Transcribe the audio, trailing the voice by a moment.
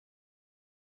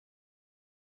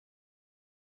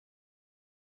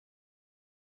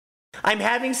I'm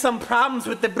having some problems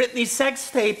with the Britney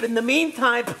sex tape. In the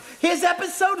meantime, here's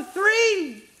episode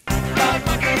 3.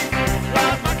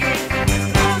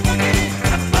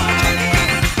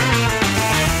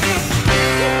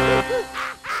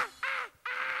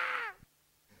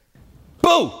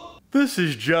 Boo! This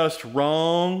is just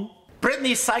wrong.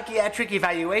 Britney's psychiatric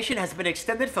evaluation has been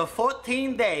extended for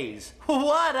 14 days.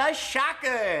 What a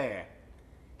shocker!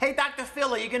 Hey, Dr.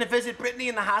 Phil, are you gonna visit Britney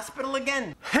in the hospital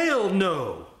again? Hell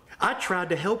no! I tried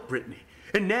to help Britney,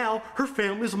 and now her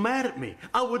family's mad at me.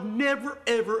 I would never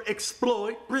ever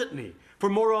exploit Britney. For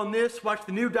more on this, watch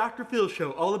the new Dr. Phil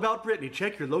show all about Britney.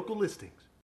 Check your local listings.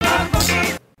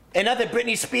 In other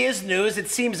Britney Spears news, it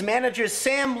seems manager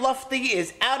Sam Lufty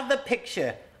is out of the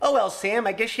picture. Oh well, Sam,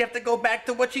 I guess you have to go back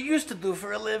to what you used to do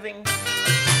for a living.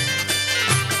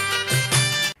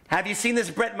 Have you seen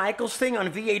this Bret Michaels thing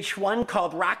on VH1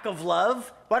 called Rock of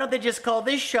Love? Why don't they just call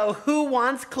this show Who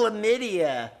Wants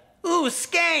Chlamydia? Ooh,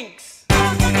 skanks!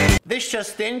 This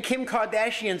just in, Kim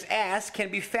Kardashian's ass can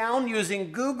be found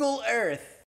using Google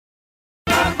Earth.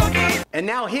 And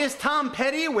now here's Tom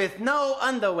Petty with no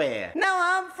underwear. Now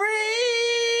I'm free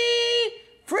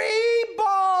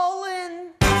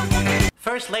ballin'.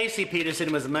 First Lacey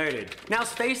Peterson was murdered. Now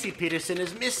Stacey Peterson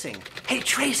is missing. Hey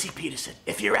Tracy Peterson,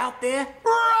 if you're out there,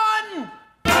 run!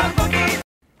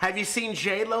 Have you seen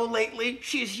J-Lo lately?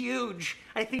 She's huge.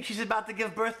 I think she's about to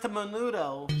give birth to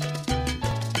Menudo.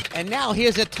 And now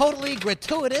here's a totally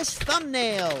gratuitous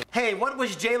thumbnail. Hey, what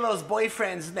was J-Lo's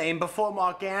boyfriend's name before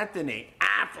Mark Anthony?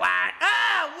 Affleck.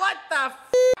 Ah, what the f***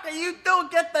 are you doing?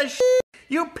 Get the shit,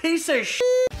 you piece of shit.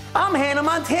 I'm Hannah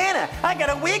Montana. I got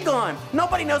a wig on.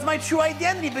 Nobody knows my true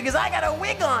identity because I got a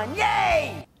wig on.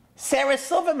 Yay! Sarah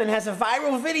Silverman has a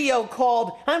viral video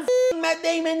called I'm f***ing Matt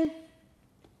Damon.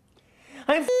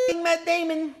 I'm f***ing Matt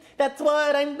Damon. That's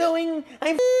what I'm doing.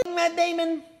 I'm f***ing Matt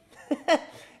Damon.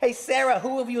 Hey Sarah,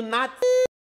 who have you not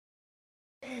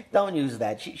f***ed? Don't use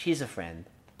that. She's a friend.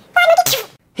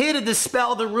 Here to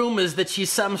dispel the rumors that she's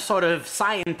some sort of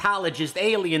Scientologist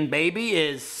alien baby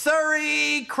is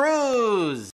Suri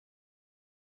Cruz.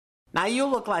 Now you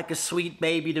look like a sweet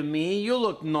baby to me. You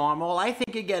look normal. I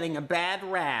think you're getting a bad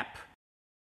rap.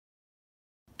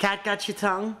 Cat got your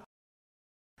tongue?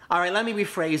 All right, let me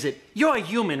rephrase it. You're a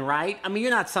human, right? I mean,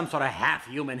 you're not some sort of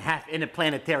half-human,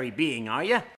 half-interplanetary being, are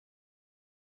you?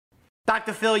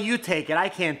 Dr. Phil, you take it. I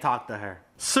can't talk to her.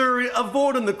 Suri,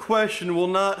 avoiding the question will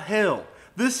not help.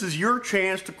 This is your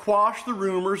chance to quash the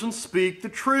rumors and speak the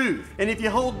truth. And if you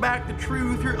hold back the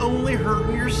truth, you're only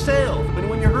hurting yourself. And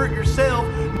when you hurt yourself,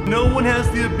 no one has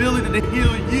the ability to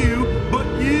heal you but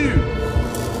you.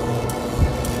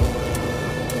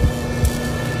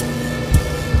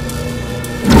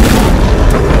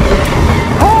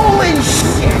 Holy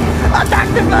shit!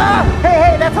 Dr. Phil!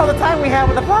 Hey, that's all the time we have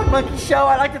with the Pop Monkey Show.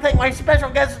 I'd like to thank my special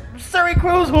guest, Suri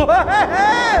Cruz.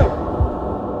 Whoa!